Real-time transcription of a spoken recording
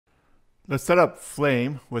Let's set up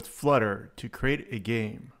Flame with Flutter to create a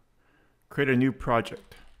game. Create a new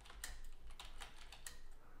project.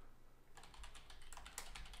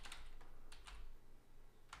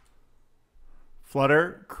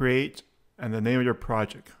 Flutter, create, and the name of your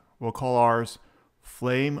project. We'll call ours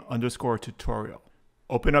flame_tutorial.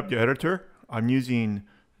 Open up your editor. I'm using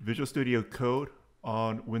Visual Studio Code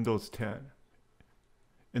on Windows 10.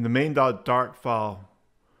 In the main.dart file,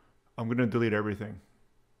 I'm going to delete everything.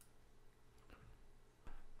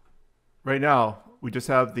 Right now, we just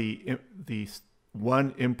have the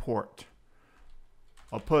one import.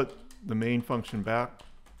 I'll put the main function back.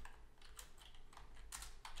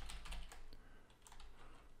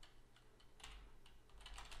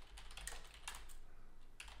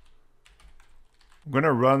 I'm going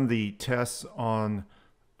to run the tests on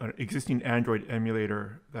an existing Android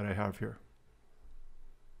emulator that I have here.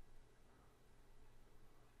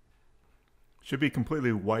 Should be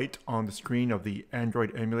completely white on the screen of the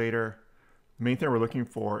Android emulator. The main thing we're looking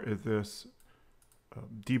for is this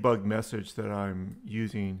debug message that I'm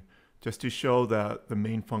using just to show that the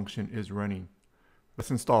main function is running.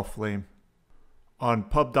 Let's install Flame. On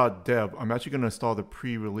pub.dev, I'm actually going to install the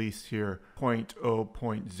pre-release here,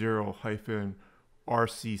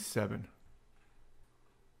 0.0.0-RC7.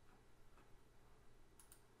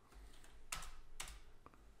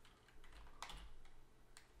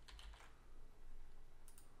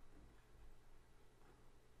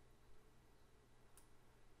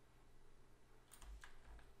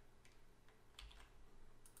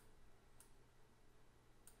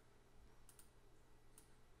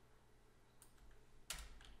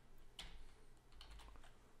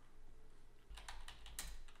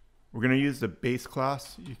 We're going to use the base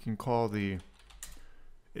class. You can call the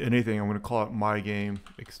anything. I'm going to call it MyGame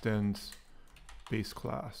extends base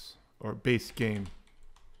class or BaseGame.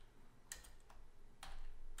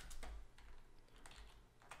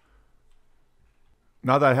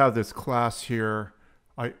 Now that I have this class here,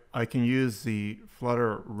 I can use the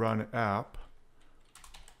Flutter runApp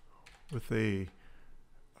with a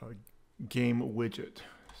game widget,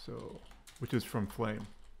 which is from Flame.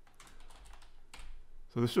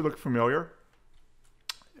 So this should look familiar.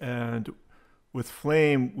 And with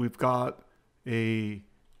Flame, we've got a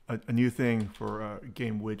new thing for a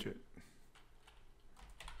game widget.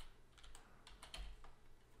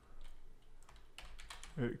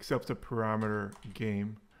 It accepts a parameter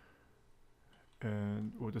game,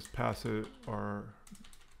 and we'll just pass it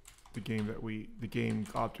the game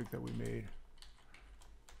object that we made.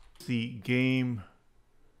 The game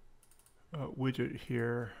widget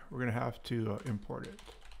here, we're going to have to import it.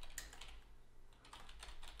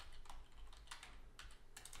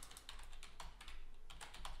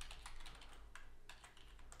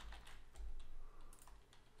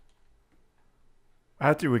 I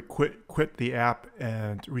have to quit the app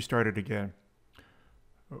and restart it again.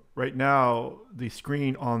 Right now, the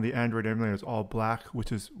screen on the Android emulator is all black,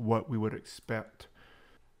 which is what we would expect.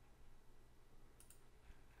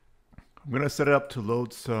 I'm going to set it up to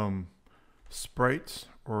load some sprites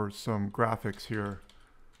or some graphics here,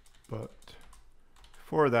 but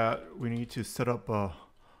for that we need to set up a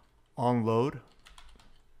onLoad.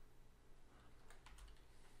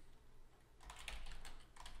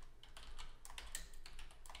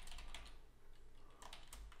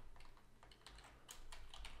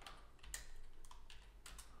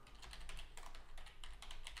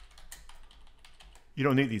 You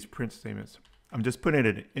don't need these print statements. I'm just putting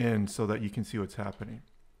it in so that you can see what's happening.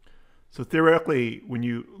 So theoretically, when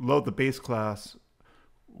you load the base class,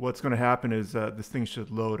 what's going to happen is that this thing should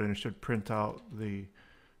load and it should print out the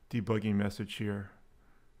debugging message here.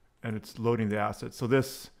 And it's loading the assets. So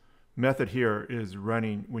this method here is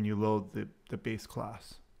running when you load the base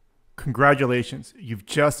class. Congratulations, you've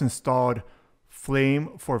just installed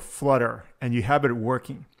Flame for Flutter and you have it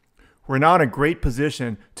working. We're now in a great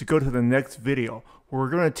position to go to the next video where we're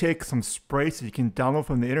going to take some sprites that you can download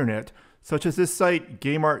from the internet, such as this site,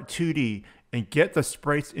 GameArt2D, and get the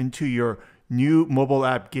sprites into your new mobile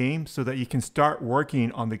app game so that you can start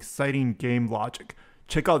working on the exciting game logic.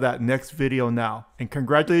 Check out that next video now. And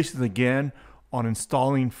congratulations again on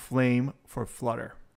installing Flame for Flutter.